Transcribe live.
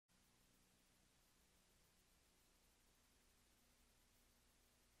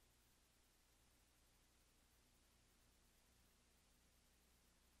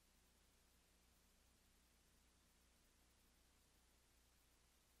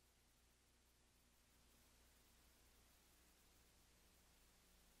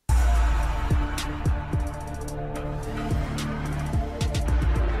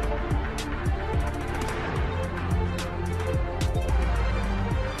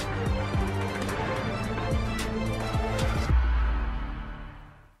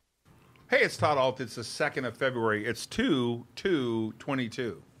Hey, it's Todd Ault. It's the 2nd of February. It's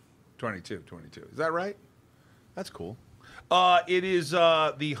 2/2/22. 22. Is that right? That's cool. It is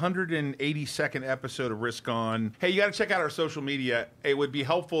the 182nd episode of Risk On. Hey, you got to check out our social media. It would be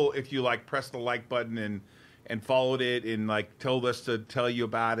helpful if you like press the like button and followed it and like told us to tell you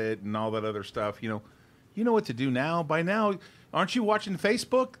about it and all that other stuff. You know what to do now. By now, aren't you watching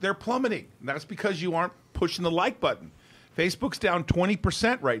Facebook? They're plummeting. That's because you aren't pushing the like button. Facebook's down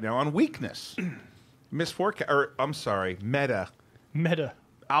 20% right now on weakness. Meta.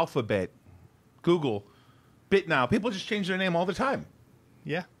 Alphabet. Google. BitNow. People just change their name all the time.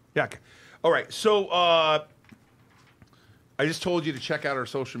 Yeah. Yeah. All right. So I just told you to check out our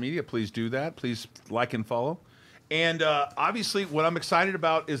social media. Please do that. Please like and follow. And obviously, what I'm excited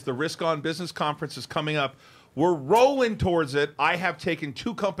about is the Risk On Business Conference is coming up. We're rolling towards it. I have taken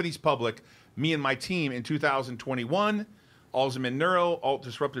 2 companies public, me and my team, in 2021. Alzheimer's Neuro, Alt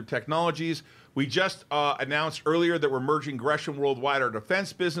Disruptive Technologies. We just announced earlier that we're merging Gresham Worldwide, our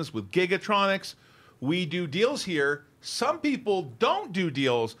defense business, with Gigatronics. We do deals here. Some people don't do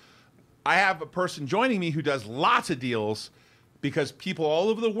deals. I have a person joining me who does lots of deals because people all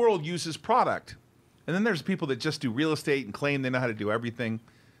over the world use his product. And then there's people that just do real estate and claim they know how to do everything.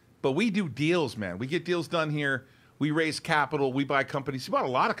 But we do deals, man. We get deals done here. We raise capital. We buy companies. We bought a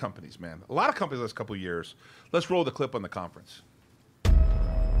lot of companies, man. A lot of companies the last couple of years. Let's roll the clip on the conference.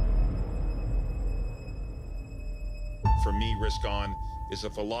 For me, Risk On is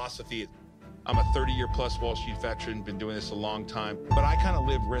a philosophy. I'm a 30-year-plus Wall Street veteran, been doing this a long time. But I kind of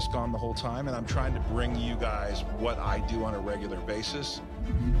live Risk On the whole time, and I'm trying to bring you guys what I do on a regular basis.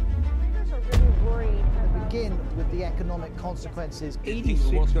 Are really worried. Begin with the economic consequences.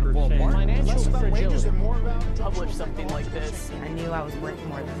 86% financial fragility. Publish something like this. I knew I was worth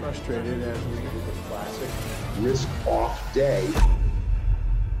more than Frustrated as we do the classic risk off day.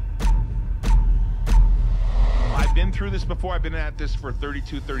 I've been through this before. I've been at this for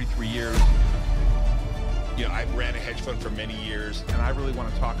 32, 33 years. You know, I've ran a hedge fund for many years, and I really want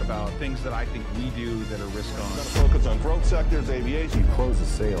to talk about things that I think we do that are risk on. Got to focus on growth sectors, aviation. You close the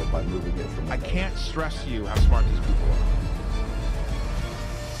sale by moving it from. I can't stress to you how smart these people are.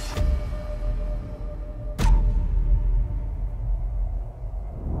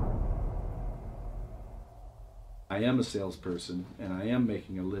 I am a salesperson, and I am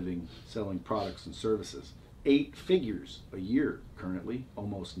making a living selling products and services. 8 figures a year currently,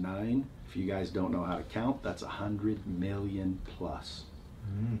 almost 9. If you guys don't know how to count, that's 100 million plus.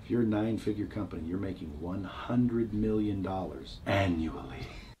 If you're a 9-figure company, you're making $100 million annually.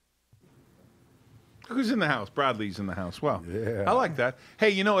 Who's in the house? Brad Lee's in the house. Well, Yeah. I like that.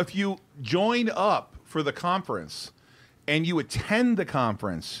 Hey, you know, if you join up for the conference and you attend the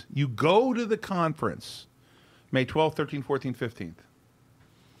conference, you go to the conference, May 12th, 13th, 14th, 15th,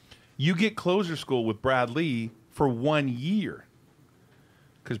 you get closer school with Brad Lea for 1 year.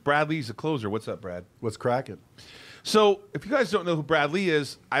 Because Brad Lee's a closer. What's up, Brad? What's cracking? So, if you guys don't know who Brad Lea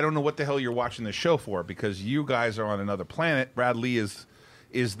is, I don't know what the hell you're watching this show for, because you guys are on another planet. Brad Lea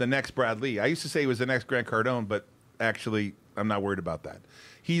is the next Brad Lea. I used to say he was the next Grant Cardone, but actually, I'm not worried about that.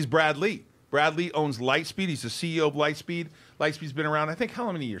 He's Brad Lea. Brad Lea owns Lightspeed. He's the CEO of Lightspeed. Lightspeed's been around, I think,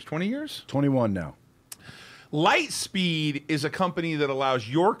 how many years? 20 years? 21 now. Lightspeed is a company that allows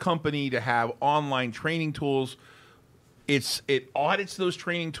your company to have online training tools. It audits those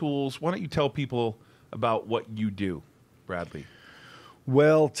training tools. Why don't you tell people about what you do, Bradley?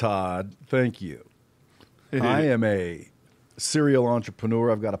 Well, Todd, thank you. I am a serial entrepreneur.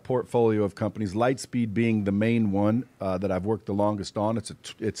 I've got a portfolio of companies, Lightspeed being the main one that I've worked the longest on.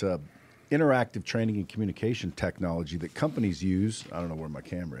 It's a interactive training and communication technology that companies use. I don't know where my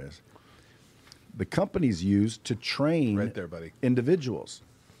camera is. The companies use to train right there, buddy. Individuals,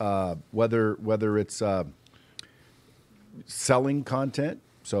 whether it's selling content,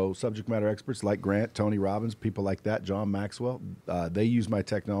 so subject matter experts like Grant, Tony Robbins, people like that, John Maxwell, they use my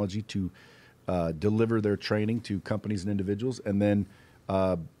technology to deliver their training to companies and individuals, and then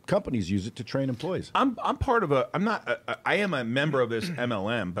companies use it to train employees. I'm part of I am a member of this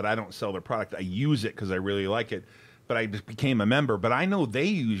MLM, but I don't sell their product. I use it because I really like it. But I just became a member. But I know they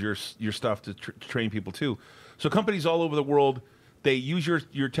use your stuff to train people too. So companies all over the world, they use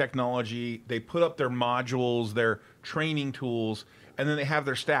your technology. They put up their modules, their training tools, and then they have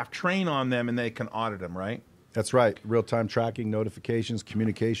their staff train on them, and they can audit them, right? That's right. Real-time tracking, notifications,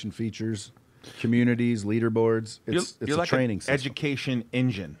 communication features, communities, leaderboards. It's you're a like training an system. education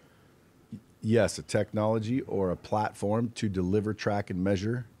engine. Yes, a technology or a platform to deliver, track, and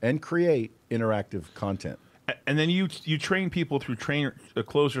measure, and create interactive content. And then you train people through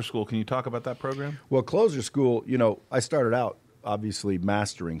Closer School. Can you talk about that program? Well, Closer School, you know, I started out obviously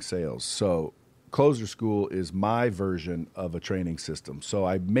mastering sales. So Closer School is my version of a training system. So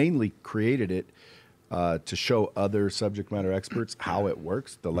I mainly created it to show other subject matter experts how it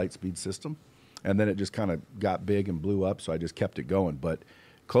works, the Lightspeed system. And then it just kind of got big and blew up, so I just kept it going. But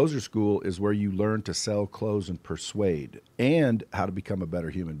Closer School is where you learn to sell, close, and persuade, and how to become a better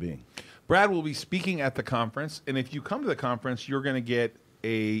human being. Brad will be speaking at the conference, and if you come to the conference, you're going to get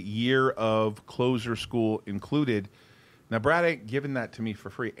a year of Closer School included. Now, Brad ain't giving that to me for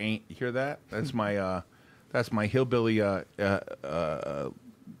free. Ain't, you hear that? That's my hillbilly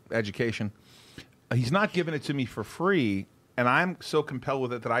education. He's not giving it to me for free, and I'm so compelled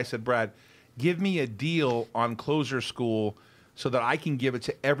with it that I said, Brad, give me a deal on Closer School so that I can give it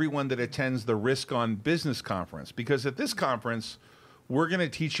to everyone that attends the Risk on Business conference. Because at this conference, we're going to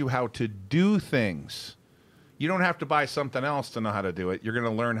teach you how to do things. You don't have to buy something else to know how to do it. You're going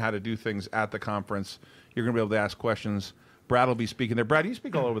to learn how to do things at the conference. You're going to be able to ask questions. Brad will be speaking there. Brad, you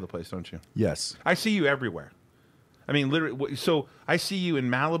speak all over the place, don't you? Yes. I see you everywhere. I mean, literally. So I see you in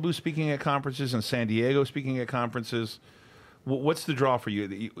Malibu speaking at conferences, in San Diego speaking at conferences. What's the draw for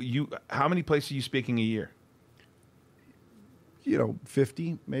you? How many places are you speaking a year?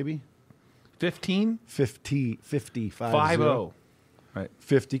 50 maybe. 15? 50, 50, 50. Right.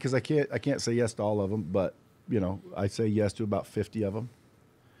 50, because I can't say yes to all of them, but I say yes to about 50 of them.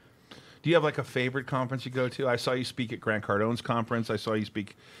 Do you have like a favorite conference you go to? I saw you speak at Grant Cardone's conference. I saw you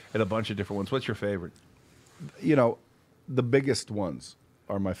speak at a bunch of different ones. What's your favorite? The biggest ones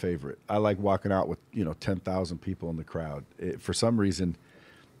are my favorite. I like walking out with 10,000 people in the crowd. It, for some reason,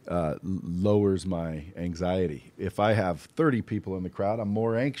 lowers my anxiety. If I have 30 people in the crowd, I'm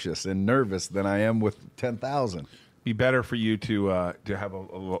more anxious and nervous than I am with 10,000. Be better for you to have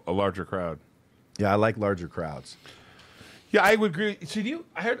a larger crowd. Yeah, I like larger crowds. Yeah, I would agree. So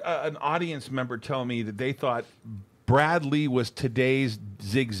I heard an audience member tell me that they thought Brad Lea was today's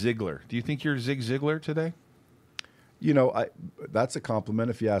Zig Ziglar. Do you think you're Zig Ziglar today? That's a compliment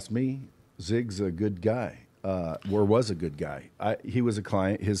if you ask me. Zig's a good guy, or was a good guy. He was a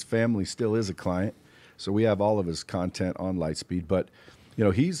client. His family still is a client, so we have all of his content on Lightspeed. But,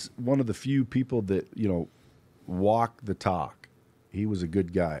 he's one of the few people that, walk the talk. He was a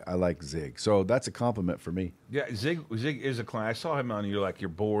good guy. I like Zig. So that's a compliment for me. Yeah, Zig is a client. I saw him on you're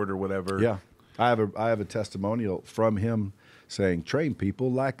bored or whatever. Yeah. I have a testimonial from him saying, train people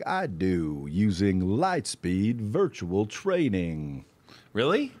like I do using Lightspeed virtual training.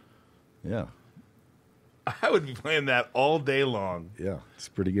 Really? Yeah. I would be playing that all day long. Yeah, it's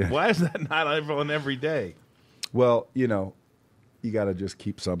pretty good. Why is that not on every day? Well, you got to just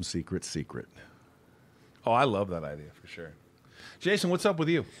keep some secret secret. Oh, I love that idea for sure. Jason, what's up with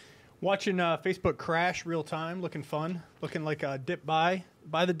you? Watching Facebook crash real time, looking fun, looking like a dip buy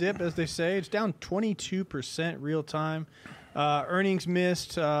the dip, as they say. It's down 22% real time. Earnings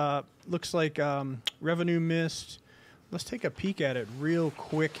missed. Looks like revenue missed. Let's take a peek at it real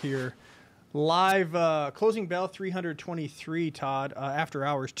quick here. Live closing bell 323, Todd. After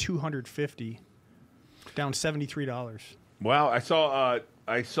hours 250, down $73. Wow, I saw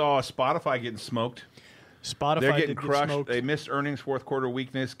Spotify getting smoked. They're getting crushed. They missed earnings, fourth quarter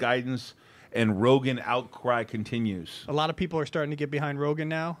weakness, guidance, and Rogan outcry continues. A lot of people are starting to get behind Rogan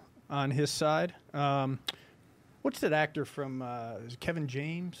now on his side. What's that actor from Kevin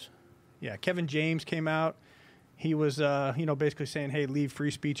James? Yeah, Kevin James came out. He was, basically saying, hey, leave free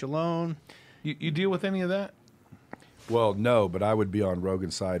speech alone. You deal with any of that? Well, no, but I would be on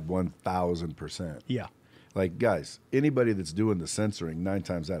Rogan's side 1,000%. Yeah. Like, guys, anybody that's doing the censoring 9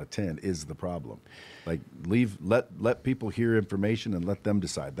 times out of 10 is the problem. Like, let people hear information and let them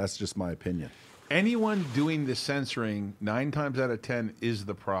decide. That's just my opinion. Anyone doing the censoring 9 times out of 10 is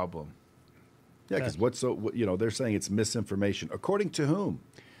the problem. Yeah, because they're saying it's misinformation. According to whom?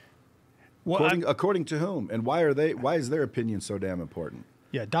 Well, according to whom? And why is their opinion so damn important?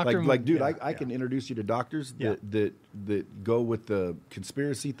 Yeah, Doctor. Dude, I can introduce you to doctors that go with the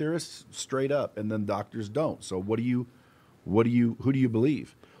conspiracy theorists straight up, and then doctors don't. So who do you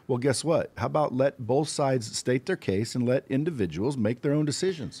believe? Well, guess what? How about let both sides state their case and let individuals make their own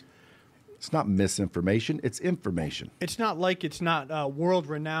decisions? It's not misinformation; it's information. It's not like it's not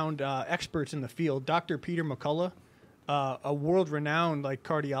world-renowned experts in the field. Dr. Peter McCullough, a world-renowned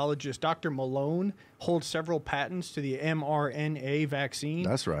cardiologist, Dr. Malone, holds several patents to the mRNA vaccine.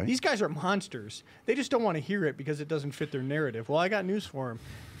 That's right. These guys are monsters. They just don't want to hear it because it doesn't fit their narrative. Well, I got news for them.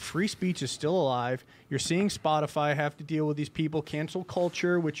 Free speech is still alive. You're seeing Spotify have to deal with these people, cancel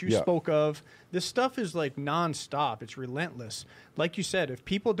culture, which you spoke of. This stuff is nonstop. It's relentless. Like you said, if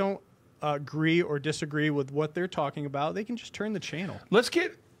people don't agree or disagree with what they're talking about, they can just turn the channel. Let's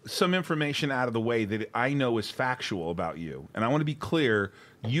get some information out of the way that I know is factual about you. And I want to be clear,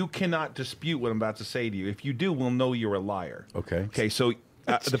 you cannot dispute what I'm about to say to you. If you do, we'll know you're a liar. Okay. Okay, so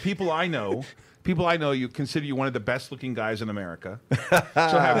the people I know, you consider you one of the best looking guys in America. So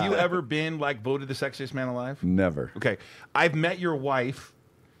have you ever been like voted the sexiest man alive? Never. Okay. I've met your wife.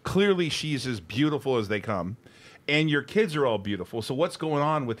 Clearly she's as beautiful as they come. And your kids are all beautiful. So what's going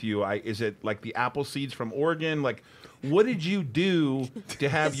on with you? Is it like the apple seeds from Oregon? Like, what did you do to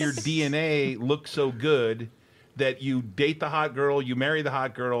have your DNA look so good that you date the hot girl, you marry the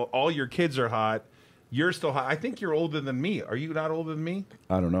hot girl, all your kids are hot, you're still hot? I think you're older than me. Are you not older than me?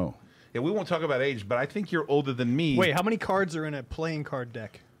 I don't know. Yeah, we won't talk about age, but I think you're older than me. Wait, how many cards are in a playing card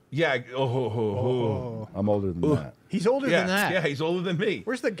deck? Yeah. I'm older than that. He's older than that. Yeah, he's older than me.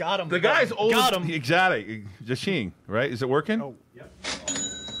 Where's the got him? The guy's older. Got him. Exactly. Jashing, right? Is it working? Oh, yep.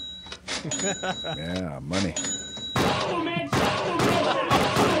 Yeah, money.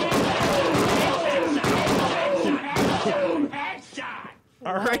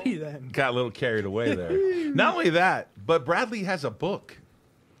 Alrighty then. Got a little carried away there. Not only that, but Bradley has a book.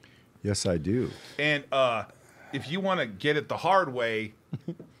 Yes, I do. And if you want to get it the hard way,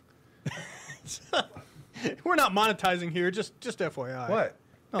 We're not monetizing here. Just FYI. what?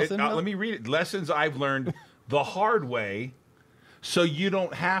 Nothing, no. Let me read it. Lessons I've learned the hard way, so you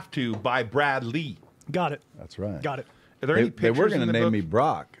don't have to. By Brad Lea. Got it. That's right. Got it. Are there any They were pictures going in to the name book? me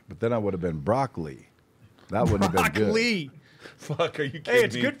Brock, but then I would have been Broccoli. That wouldn't have been good. Broccoli. Fuck, are you kidding me? Hey,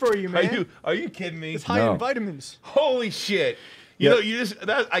 it's good for you, man. Are you kidding me? It's high No. in vitamins. Holy shit. You Yeah. know, you just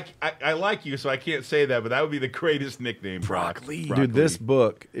I like you, so I can't say that, but that would be the greatest nickname. Broccoli. Dude, this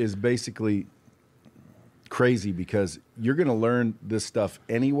book is basically crazy because you're going to learn this stuff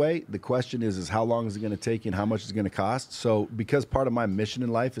anyway. The question is how long is it going to take you and how much is it going to cost? So because part of my mission in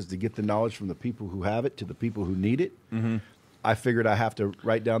life is to get the knowledge from the people who have it to the people who need it, I figured I have to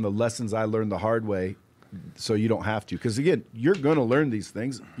write down the lessons I learned the hard way so you don't have to. Because, again, you're going to learn these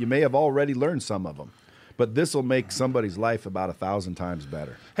things. You may have already learned some of them. But this will make somebody's life about 1,000 times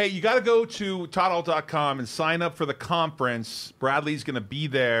better. Hey, you got to go to ToddAult.com and sign up for the conference. Bradley's going to be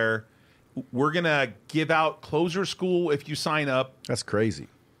there. We're going to give out Closer School if you sign up. That's crazy.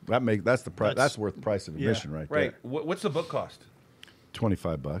 That's the price. That's worth the price of admission right there. Right. What's the book cost?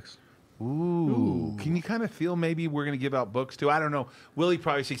 $25. Ooh. Can you kind of feel maybe we're going to give out books too? I don't know. Willie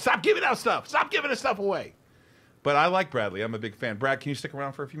probably say, stop giving out stuff. Stop giving us stuff away. But I like Bradley. I'm a big fan. Brad, can you stick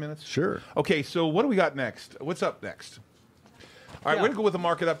around for a few minutes? Sure. Okay, so what do we got next? What's up next? All right, we're going to go with a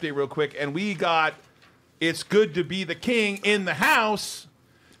market update real quick. And we got It's Good to Be the King in the house.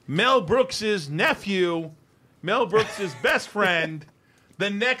 Mel Brooks' nephew, Mel Brooks' best friend, the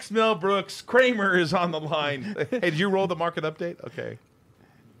next Mel Brooks, Kramer, is on the line. Hey, did you roll the market update? Okay.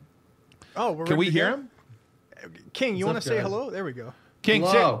 Oh, we're Can we ready to hear go? him? King, you want to up, say guys? hello? There we go. King,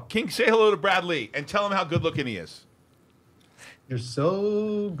 Hello. say hello to Brad Lea and tell him how good looking he is. You're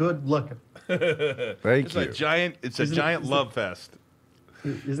so good looking. Thank It's you. a giant. It's a giant love fest.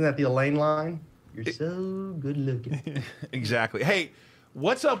 Isn't that the Elaine line? You're so good looking. Exactly. Hey,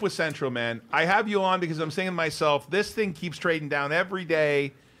 what's up with Central, man? I have you on because I'm saying to myself, this thing keeps trading down every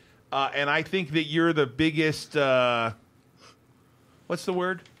day, and I think that you're the biggest. What's the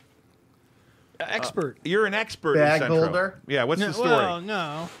word? Expert. You're an expert Bag in Central. holder? Yeah. What's the story? Well,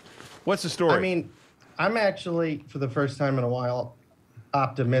 no. What's the story? I mean, I'm actually, for the first time in a while,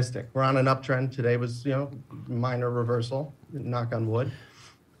 optimistic. We're on an uptrend. Today was, minor reversal, knock on wood.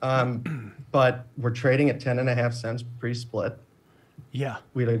 But we're trading at 10.5 cents pre-split. Yeah.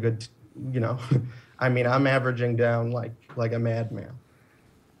 We had a good, I mean, I'm averaging down like a madman.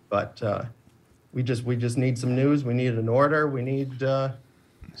 But we just need some news. We need an order. We need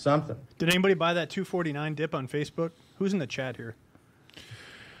something. Did anybody buy that 249 dip on Facebook? Who's in the chat here?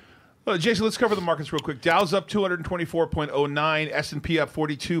 Jason, let's cover the markets real quick. Dow's up 224.09, S&P up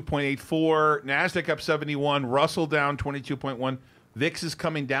 42.84, NASDAQ up 71, Russell down 22.1. VIX is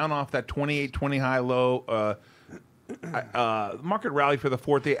coming down off that 28.20 high low. Market rally for the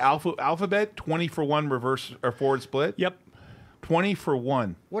fourth day. Alphabet 20 for 1 reverse or forward split. Yep. 20 for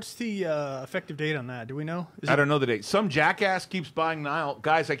 1. What's the effective date on that? Do we know? I don't know the date. Some jackass keeps buying Nile.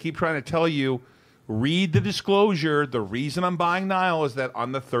 Guys, I keep trying to tell you, read the disclosure. The reason I'm buying Nile is that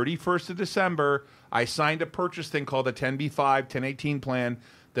on the 31st of December, I signed a purchase thing called a 10b5, 1018 plan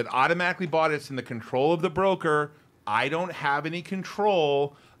that automatically bought it. It's in the control of the broker. I don't have any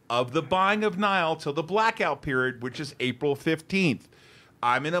control of the buying of Nile till the blackout period, which is April 15th.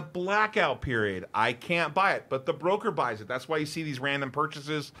 I'm in a blackout period. I can't buy it, but the broker buys it. That's why you see these random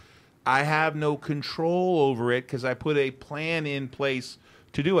purchases. I have no control over it because I put a plan in place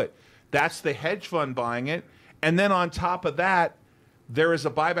to do it. That's the hedge fund buying it. And then on top of that, There is a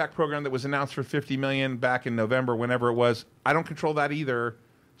buyback program that was announced for $50 million back in November, whenever it was. I don't control that either.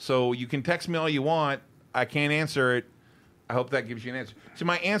 So you can text me all you want. I can't answer it. I hope that gives you an answer. So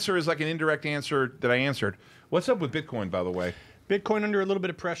my answer is like an indirect answer that I answered. What's up with Bitcoin, by the way? Bitcoin under a little bit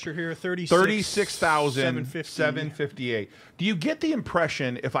of pressure here, 36,758. Do you get the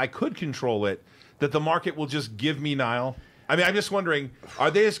impression, if I could control it, that the market will just give me Nile? I mean, I'm just wondering,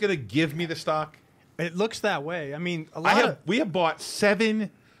 are they just going to give me the stock? It looks that way. I mean, we have bought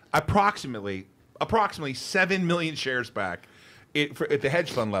approximately 7 million shares back at the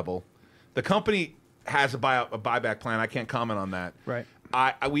hedge fund level. The company has a buyback plan. I can't comment on that. Right.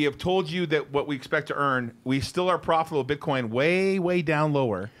 We have told you that what we expect to earn. We still are profitable. Bitcoin way down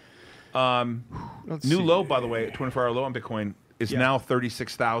lower. New low, by the way, 24-hour low on Bitcoin is now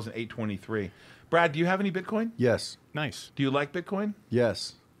 36,823. Brad, do you have any Bitcoin? Yes. Nice. Do you like Bitcoin?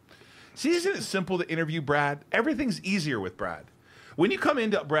 Yes. See, isn't it simple to interview Brad? Everything's easier with Brad. When you come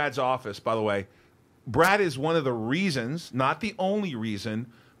into Brad's office, by the way, Brad is one of the reasons, not the only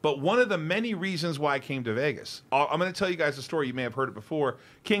reason, but one of the many reasons why I came to Vegas. I'm going to tell you guys a story. You may have heard it before.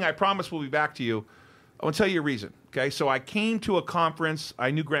 King, I promise we'll be back to you. I want to tell you a reason. Okay, so I came to a conference.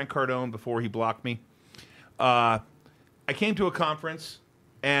 I knew Grant Cardone before he blocked me. I came to a conference,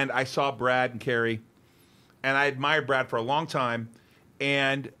 and I saw Brad and Carrie, and I admired Brad for a long time.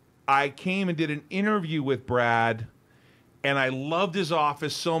 And I came and did an interview with Brad, and I loved his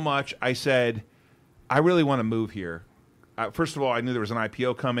office so much, I said, I really want to move here. First of all, I knew there was an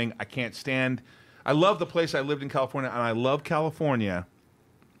IPO coming. I can't stand. I love the place. I lived in California, and I love California.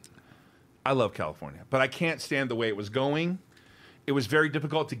 I love California, but I can't stand the way it was going. It was very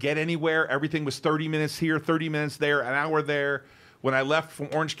difficult to get anywhere. Everything was 30 minutes here, 30 minutes there, an hour there. When I left from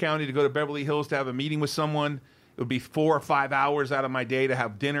Orange County to go to Beverly Hills to have a meeting with someone, it would be 4 or 5 hours out of my day to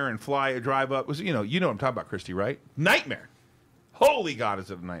have dinner and drive up. It was, you know what I'm talking about, Christy, right? Nightmare. Holy God,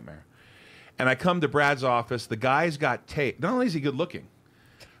 is it a nightmare. And I come to Brad's office. The guy's got taste. Not only is he good looking,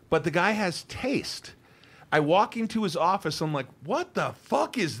 but the guy has taste. I walk into his office. I'm like, what the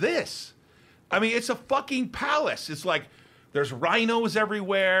fuck is this? I mean, it's a fucking palace. It's like there's rhinos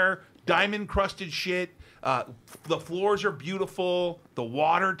everywhere, diamond-crusted shit. The floors are beautiful. The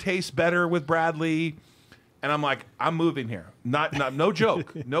water tastes better with Brad Lea. And I'm like, I'm moving here. No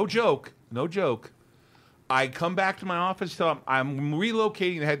joke. No joke. No joke. I come back to my office, tell them I'm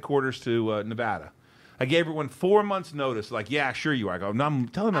relocating the headquarters to Nevada. I gave everyone 4 months' notice. Like, yeah, sure you are. I go, no, I'm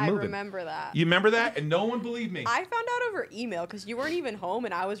telling them I'm moving. I remember that. You remember that? And no one believed me. I found out over email because you weren't even home,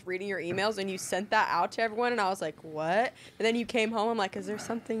 and I was reading your emails, and you sent that out to everyone, and I was like, what? And then you came home. I'm like, is there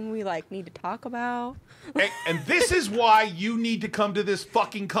something we need to talk about? And this is why you need to come to this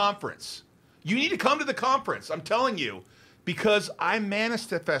fucking conference. You need to come to the conference. I'm telling you, because I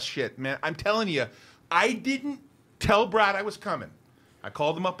manifest shit, man. I'm telling you. I didn't tell Brad I was coming. I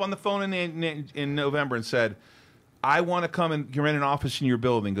called him up on the phone in November and said, I want to come and rent an office in your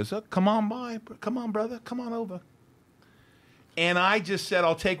building. He goes, oh, come on by. Come on, brother. Come on over. And I just said,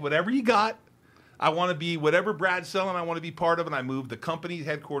 I'll take whatever you got. I want to be whatever Brad's selling, I want to be part of. And I moved the company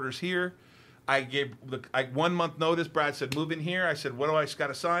headquarters here. I gave 1 month notice. Brad said, move in here. I said, what do I got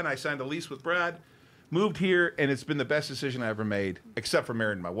to sign? I signed a lease with Brad. Moved here, and it's been the best decision I ever made, except for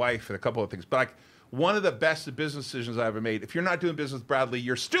marrying my wife and a couple of things. But one of the best business decisions I ever made. If you're not doing business with Brad Lea,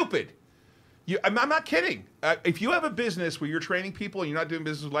 you're stupid. I'm not kidding. If you have a business where you're training people and you're not doing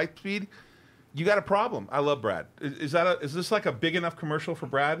business with Lightspeed, you got a problem. I love Brad. Is this like a big enough commercial for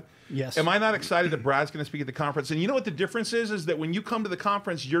Brad? Yes. Am I not excited that Brad's going to speak at the conference? And you know what the difference is? Is that when you come to the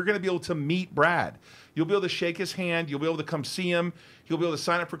conference, you're going to be able to meet Brad. You'll be able to shake his hand. You'll be able to come see him. He'll be able to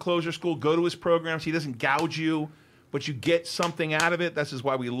sign up for Closure School, go to his programs. He doesn't gouge you, but you get something out of it. This is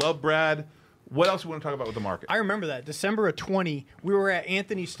why we love Brad. What else do we want to talk about with the market? I remember that. December of 20, we were at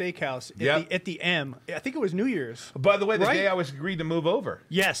Anthony's Steakhouse at the M. I think it was New Year's. By the way, the day I was agreed to move over.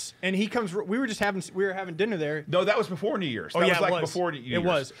 Yes, and he comes. We were having dinner there. No, that was before New Year's. That was before New Year's. It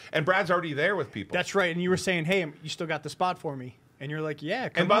was. And Brad's already there with people. That's right. And you were saying, hey, you still got the spot for me. And you're like, yeah,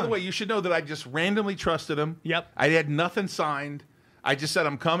 come on. And by the way, you should know that I just randomly trusted him. Yep. I had nothing signed. I just said,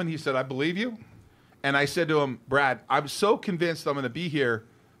 I'm coming. He said, I believe you. And I said to him, Brad, I'm so convinced I'm going to be here.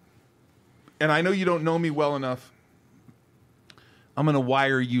 And I know you don't know me well enough. I'm going to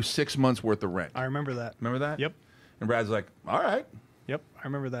wire you 6 months worth of rent. I remember that. Remember that? Yep. And Brad's like, all right. Yep, I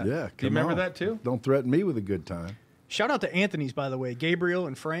remember that. Yeah, do you remember that too? Don't threaten me with a good time. Shout out to Anthony's, by the way. Gabriel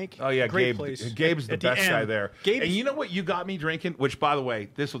and Frank. Oh, yeah, Great place. Gabe's the best guy there. Gabe's, and you know what you got me drinking? Which, by the way,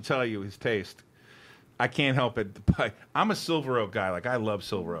 this will tell you his taste. I can't help it. I'm a Silver Oak guy. Like, I love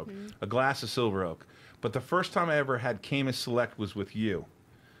Silver Oak. A glass of Silver Oak. But the first time I ever had Camus Select was with you.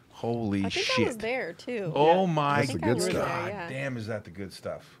 Holy I think shit. I was there too. Oh my That's the good God. stuff. There, yeah. Damn, is that the good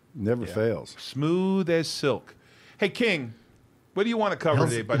stuff? Never fails. Smooth as silk. Hey, King, what do you want to cover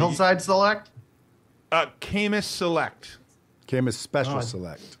today, buddy? Hillside Select? Camus Select. Camus Special Oh,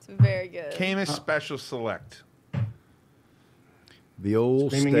 Select. It's very good. Camus Special Select. The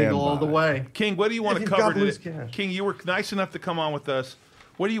old Screaming standby. Eagle all the way. King, what do you want If to you've cover got loose today? cash. King, you were nice enough to come on with us.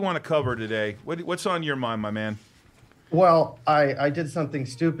 What do you want to cover today? What's on your mind, my man? Well, I did something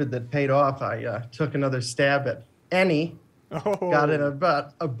stupid that paid off. I took another stab at Any. Oh, Got it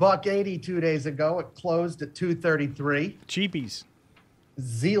about $1.80 2 days ago. It closed at $2.33. cheapies.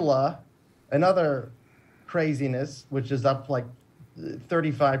 Zila, another craziness, which is up like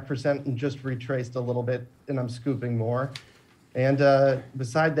 35% and just retraced a little bit, and I'm scooping more. And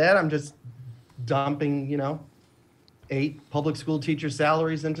beside that, I'm just dumping, 8 public school teacher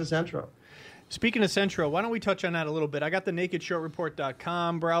salaries into Centro. Speaking of Centro, why don't we touch on that a little bit? I got the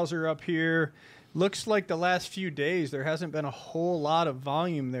nakedshortreport.com browser up here. Looks like the last few days there hasn't been a whole lot of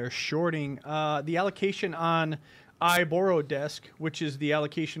volume there shorting. The allocation on iBorrowDesk, which is the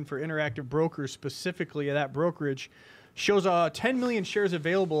allocation for Interactive Brokers, specifically at that brokerage, shows 10 million shares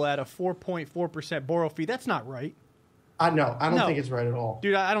available at a 4.4% borrow fee. That's not right. No, I don't No. think it's right at all.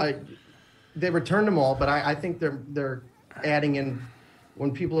 Dude, I don't... They returned them all, but I think they're adding in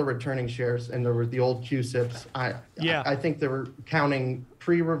when people are returning shares, and there were the old QSIPs. I think they were counting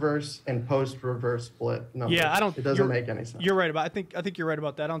pre-reverse and post-reverse split numbers. Yeah, I don't. It doesn't make any sense. You're right about. I think you're right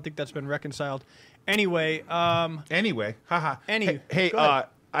about that. I don't think that's been reconciled. Anyway. Haha. Hey, Hey, go ahead.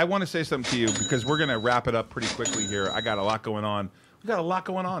 I want to say something to you because we're gonna wrap it up pretty quickly here. I got a lot going on. We got a lot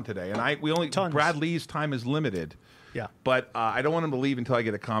going on today, and Tons. Brad Lee's time is limited. Yeah. But I don't want him to leave until I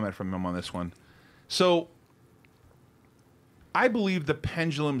get a comment from him on this one. So I believe the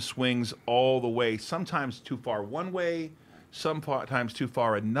pendulum swings all the way, sometimes too far one way, sometimes too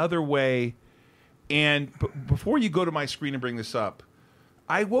far another way. And before you go to my screen and bring this up,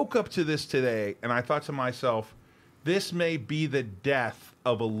 I woke up to this today and I thought to myself, this may be the death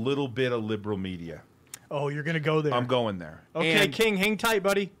of a little bit of liberal media. Oh, you're gonna go there. I'm going there. Okay, And King, hang tight,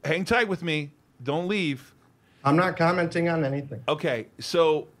 buddy. hang tight with me. Don't leave. I'm not commenting on anything. Okay,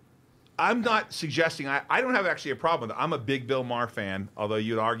 so I'm not suggesting I don't have actually a problem with it. I'm a big Bill Maher fan, although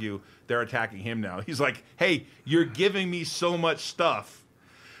you'd argue they're attacking him now. He's like, hey, you're giving me so much stuff.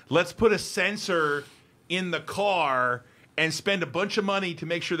 Let's put a sensor in the car and spend a bunch of money to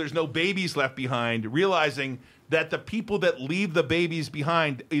make sure there's no babies left behind, realizing that the people that leave the babies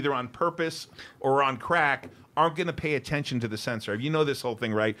behind, either on purpose or on crack, aren't going to pay attention to the sensor. You know this whole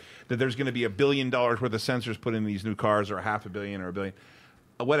thing, right? That there's going to be $1 billion worth of sensors put in these new cars, or $500 million or $1 billion,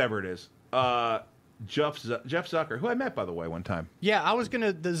 whatever it is. Jeff Zucker, who I met by the way one time. Yeah, I was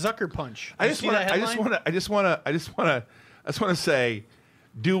gonna the Zucker punch. I You just see want that headline? to say,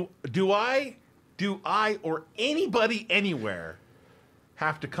 do I or anybody anywhere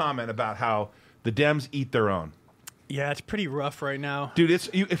have to comment about how the Dems eat their own? Yeah, it's pretty rough right now. Dude,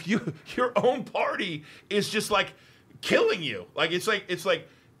 if your own party is just like killing you. It's like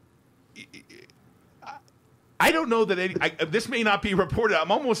I don't know that this may not be reported.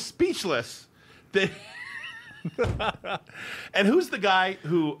 I'm almost speechless. That and who's the guy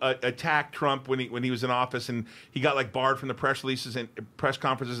who attacked Trump when he was in office and he got like barred from the press releases and press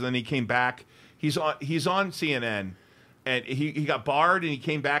conferences and then he came back? He's on CNN. And he got barred and he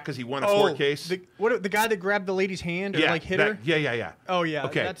came back because he won a court case. The guy that grabbed the lady's hand or like hit her? Yeah. Oh yeah.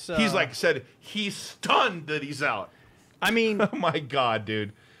 Okay. That's, he's like said he's stunned that he's out. I mean, Oh my God,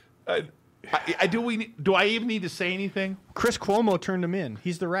 dude. Do I even need to say anything? Chris Cuomo turned him in.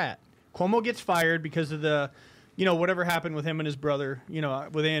 He's the rat. Cuomo gets fired because of the, whatever happened with him and his brother,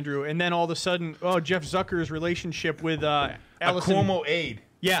 with Andrew, and then all of a sudden, Jeff Zucker's relationship with Allison. A Cuomo aide.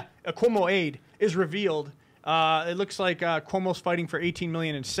 Yeah, a Cuomo aide is revealed. It looks like Cuomo's fighting for $18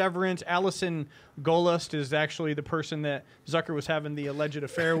 million in severance. Allison Golust is actually the person that Zucker was having the alleged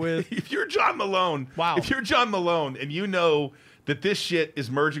affair with. If you're John Malone, Wow. If you're John Malone and you know that this shit is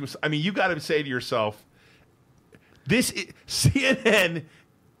merging with, you got to say to yourself, CNN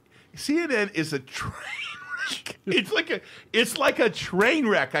is a train wreck. It's like a train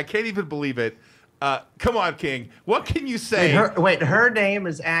wreck. I can't even believe it. Come on, King. What can you say? Her name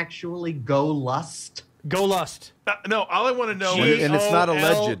is actually Golust. Golust. No, all I want to know And is, it's not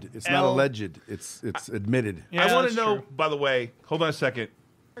alleged. It's not L- alleged. It's admitted. Yeah, I want that's to know, true. by the way, hold on a second.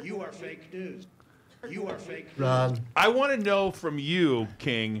 You are fake news. You are fake news. Ron. I want to know from you,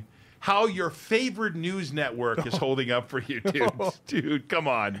 King, how your favorite news network is holding up for you, dude. Dude, come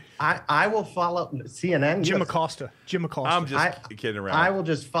on. I will follow CNN. Jim yes. Acosta. I'm just kidding around. I will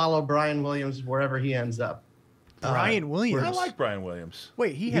just follow Brian Williams wherever he ends up. Brian Williams. I like Brian Williams.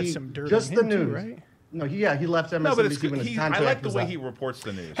 Wait, he had some dirt just on the him too, news, right? No, he left MSNBC No, but it's good. when his I contract like the was way up. he reports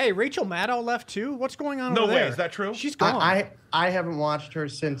the news. Hey, Rachel Maddow left too. What's going on No over way. there? Is that true? She's gone. I haven't watched her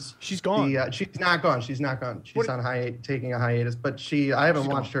since she's gone. She's not gone. She's not gone. She's on taking a hiatus. But I haven't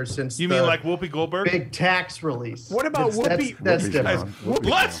watched her since. You mean like Whoopi Goldberg? Big tax release. What about Whoopi? That's different.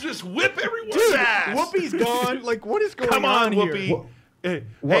 Let's just whip everyone's ass. Whoopi's gone. Like, what is going Come on, here? Whoopi. Hey,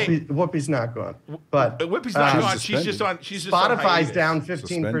 Whoopi's not gone. But Whoopi's not gone. She's just on. Spotify's on down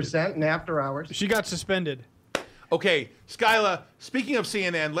 15% in after hours. She got suspended. Okay, Skyla, speaking of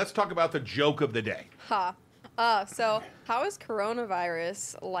CNN, let's talk about the joke of the day. So how is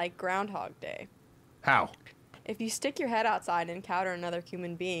coronavirus like Groundhog Day? How? If you stick your head outside and encounter another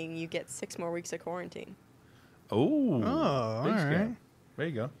human being, you get 6 more weeks of quarantine. Oh, all big right. scam. There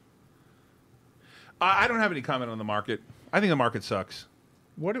you go. I don't have any comment on the market. I think the market sucks.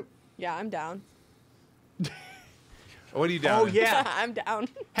 Yeah, I'm down. What are you down? Oh, yeah. I'm down.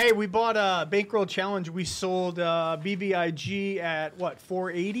 Hey, we bought a Bankroll Challenge. We sold BBIG at, what,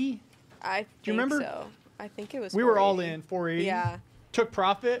 480? I Do you remember? So. I think it was We were all 480. in, 480. Yeah. Took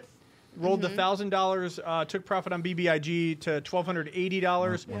profit. Rolled the $1,000. Took profit on BBIG to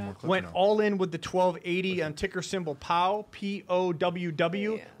 $1,280. Went all in with the 1280 on ticker symbol POW,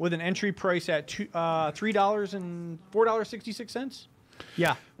 POWW, with an entry price at $3 and $4.66.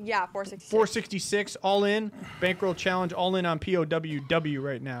 Yeah. Yeah, 466. 466 all in. Bankroll Challenge all in on POWW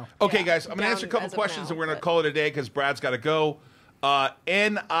right now. Okay, guys, I'm going to answer a couple questions and we're going to call it a day because Brad's got to go.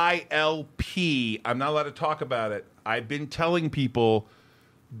 NILP. I'm not allowed to talk about it. I've been telling people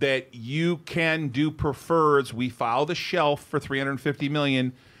that you can do preferreds. We filed a shelf for $350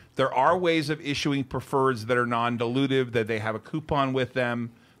 million. There are ways of issuing preferreds that are non-dilutive, that they have a coupon with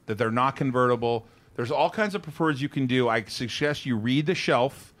them, that they're not convertible. There's all kinds of preferreds you can do. I suggest you read the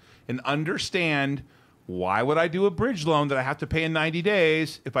shelf and understand, why would I do a bridge loan that I have to pay in 90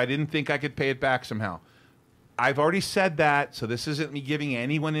 days if I didn't think I could pay it back somehow? I've already said that, so this isn't me giving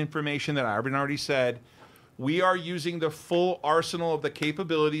anyone information that I haven't already said. We are using the full arsenal of the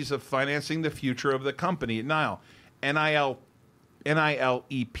capabilities of financing the future of the company at NILE. NILEP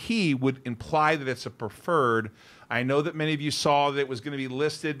would imply that it's a preferred. I know that many of you saw that it was going to be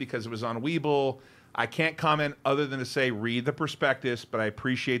listed because it was on Webull. I can't comment other than to say read the prospectus, but I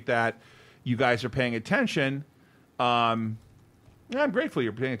appreciate that you guys are paying attention. I'm grateful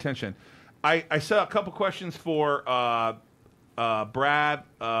you're paying attention. I saw a couple questions for Brad.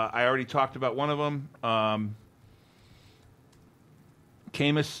 I already talked about one of them.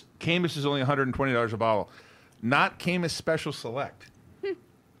 Camus is only $120 a bottle. Not Camus Special Select.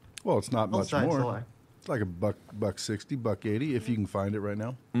 Well, it's not much more. Select. It's like $160, $180 if you can find it right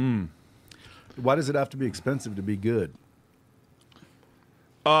now. Why does it have to be expensive to be good?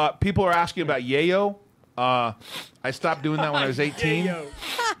 People are asking about Yayo. I stopped doing that when I was 18.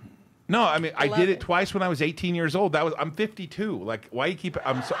 No, I mean I did it twice when I was 18 years old. I'm 52. Like, why you keep?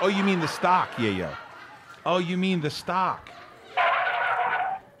 Oh, you mean the stock, Yayo? Oh, you mean the stock?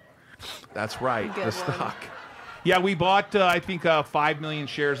 That's right, the stock. Yeah, we bought I think 5 million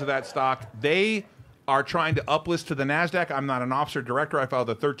shares of that stock. They are trying to uplist to the NASDAQ. I'm not an officer director. I filed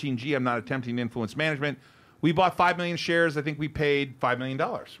a 13G. I'm not attempting to influence management. We bought 5 million shares. I think we paid $5 million,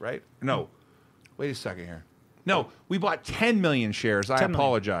 right? No. Wait a second here. No, we bought 10 million shares. I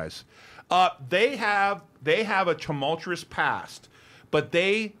apologize. They have a tumultuous past, but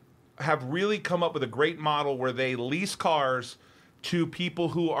they have really come up with a great model where they lease cars to people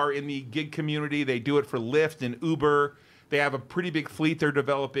who are in the gig community. They do it for Lyft and Uber. They have a pretty big fleet they're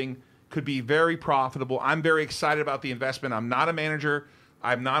developing. Could be very profitable. I'm very excited about the investment. I'm not a manager.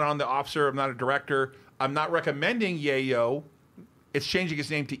 I'm not on the officer. I'm not a director. I'm not recommending Yayo. It's changing its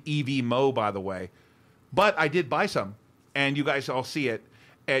name to EV Mo, by the way. But I did buy some, and you guys all see it.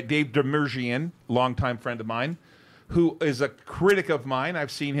 Dave Demergian, longtime friend of mine, who is a critic of mine.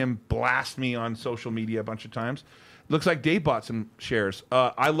 I've seen him blast me on social media a bunch of times. Looks like Dave bought some shares.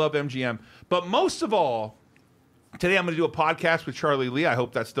 I love MGM. But most of all, today I'm going to do a podcast with Charlie Lee. I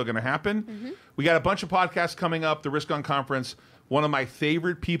hope that's still going to happen. We got a bunch of podcasts coming up. The Risk On Conference. One of my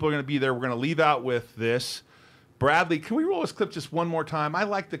favorite people are going to be there. We're going to leave out with this. Bradley, can we roll this clip just one more time? I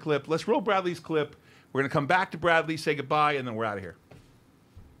like the clip. Let's roll Bradley's clip. We're going to come back to Bradley, say goodbye, and then we're out of here.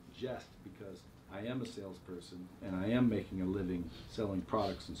 Just because I am a salesperson and I am making a living selling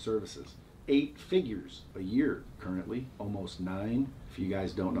products and services. 8 figures a year currently, almost 9. If you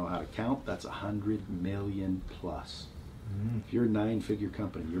guys don't know how to count, that's 100 million plus. If you're a 9-figure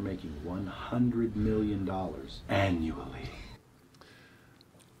company, you're making $100 million annually.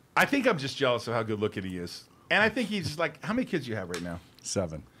 I think I'm just jealous of how good looking he is. And I think he's just like, how many kids do you have right now?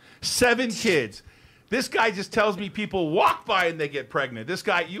 7. 7 kids. This guy just tells me people walk by and they get pregnant. This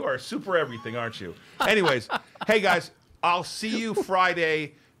guy, you are super everything, aren't you? Anyways, hey guys, I'll see you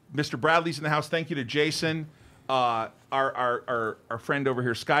Friday. Mr. Bradley's in the house. Thank you to Jason, our friend over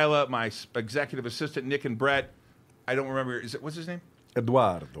here, Skyla, my executive assistant, Nick and Brett. I don't remember. What's his name?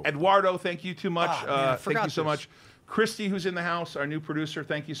 Eduardo, thank you too much. Thank you so much. Christy, who's in the house, our new producer,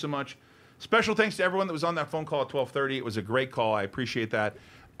 thank you so much. Special thanks to everyone that was on that phone call at 12:30. It was a great call. I appreciate that.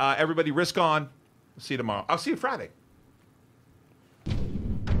 Everybody, risk on. See you tomorrow. I'll see you Friday.